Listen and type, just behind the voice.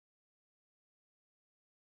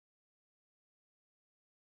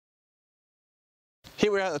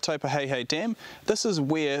Here we are at the Taupōheihei Dam. This is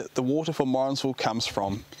where the water for Morrinsville comes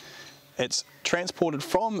from. It's transported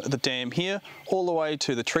from the dam here all the way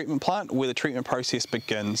to the treatment plant where the treatment process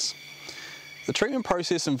begins. The treatment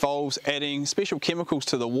process involves adding special chemicals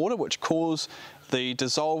to the water which cause the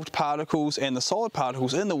dissolved particles and the solid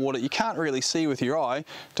particles in the water you can't really see with your eye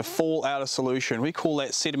to fall out of solution. We call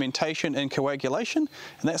that sedimentation and coagulation,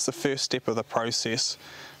 and that's the first step of the process.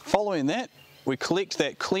 Following that, we collect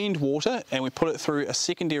that cleaned water and we put it through a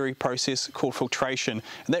secondary process called filtration,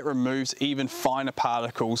 and that removes even finer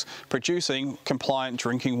particles, producing compliant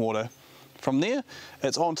drinking water. From there,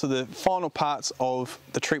 it's on to the final parts of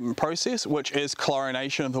the treatment process, which is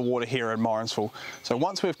chlorination of the water here in Morrinsville. So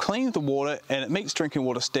once we've cleaned the water and it meets drinking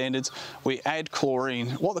water standards, we add chlorine.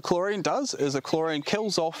 What the chlorine does is the chlorine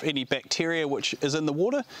kills off any bacteria which is in the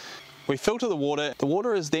water. We filter the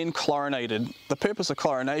water is then chlorinated. The purpose of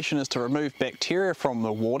chlorination is to remove bacteria from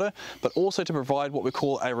the water, but also to provide what we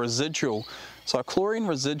call a residual. So a chlorine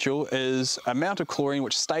residual is an amount of chlorine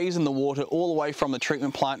which stays in the water all the way from the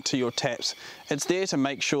treatment plant to your taps. It's there to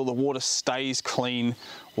make sure the water stays clean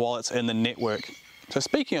while it's in the network. So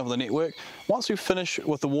speaking of the network, once we finish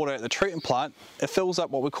with the water at the treatment plant, it fills up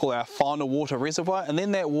what we call our final water reservoir, and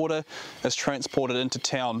then that water is transported into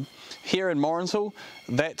town. Here in Morrinsville,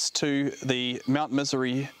 that's to the Mount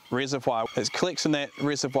Misery reservoir. It collects in that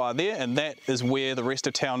reservoir there, and that is where the rest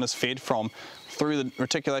of town is fed from, through the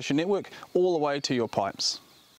reticulation network all the way to your pipes.